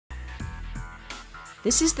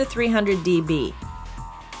This is the 300 dB.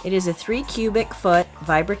 It is a 3 cubic foot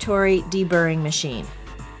vibratory deburring machine.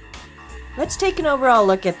 Let's take an overall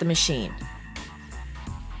look at the machine.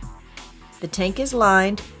 The tank is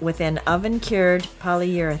lined with an oven-cured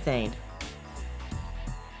polyurethane.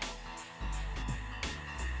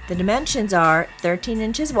 The dimensions are 13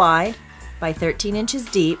 inches wide by 13 inches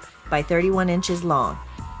deep by 31 inches long.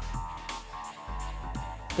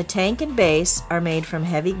 The tank and base are made from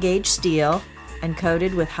heavy gauge steel and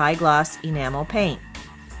coated with high-gloss enamel paint.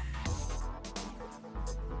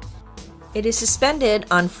 It is suspended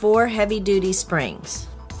on 4 heavy-duty springs.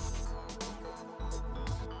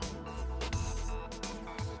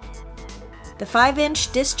 The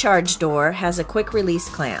 5-inch discharge door has a quick release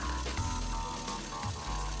clamp.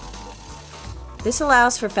 This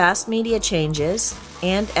allows for fast media changes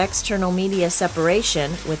and external media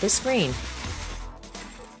separation with a screen.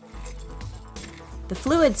 The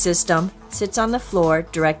fluid system sits on the floor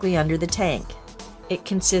directly under the tank. It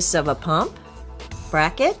consists of a pump,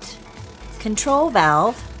 bracket, control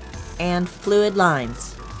valve, and fluid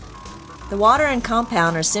lines. The water and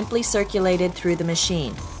compound are simply circulated through the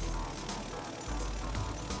machine.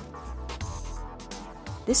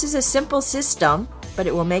 This is a simple system, but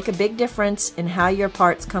it will make a big difference in how your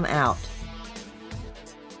parts come out.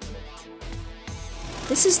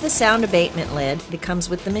 This is the sound abatement lid that comes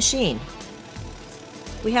with the machine.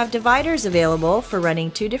 We have dividers available for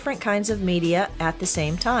running 2 different kinds of media at the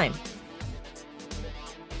same time.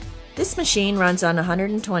 This machine runs on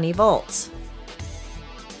 120 volts.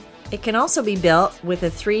 It can also be built with a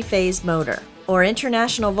 3-phase motor or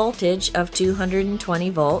international voltage of 220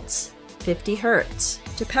 volts, 50 Hertz.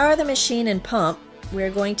 To power the machine and pump, we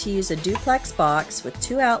are going to use a duplex box with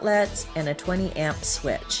 2 outlets and a 20 amp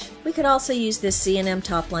switch. We could also use this C&M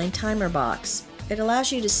top line timer box. It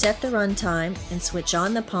allows you to set the run time and switch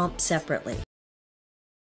on the pump separately.